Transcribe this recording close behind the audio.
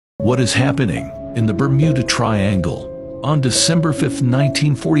What is happening in the Bermuda Triangle? On December 5,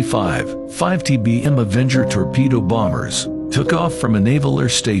 1945, 5 TBM Avenger torpedo bombers took off from a naval air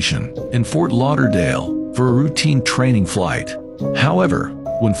station in Fort Lauderdale for a routine training flight. However,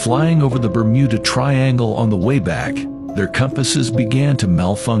 when flying over the Bermuda Triangle on the way back, their compasses began to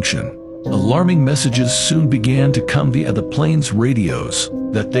malfunction. Alarming messages soon began to come via the plane's radios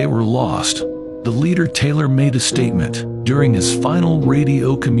that they were lost. The leader Taylor made a statement during his final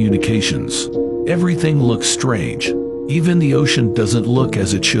radio communications. "Everything looks strange. Even the ocean doesn't look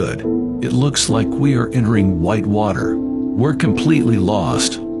as it should. It looks like we are entering white water. We're completely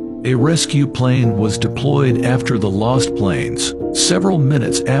lost." A rescue plane was deployed after the lost planes, several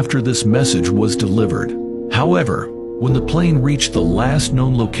minutes after this message was delivered. However, when the plane reached the last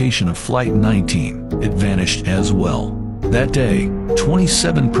known location of Flight 19, it vanished as well. That day,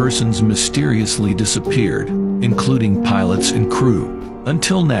 27 persons mysteriously disappeared, including pilots and crew.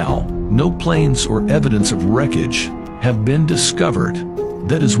 Until now, no planes or evidence of wreckage have been discovered.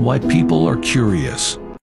 That is why people are curious.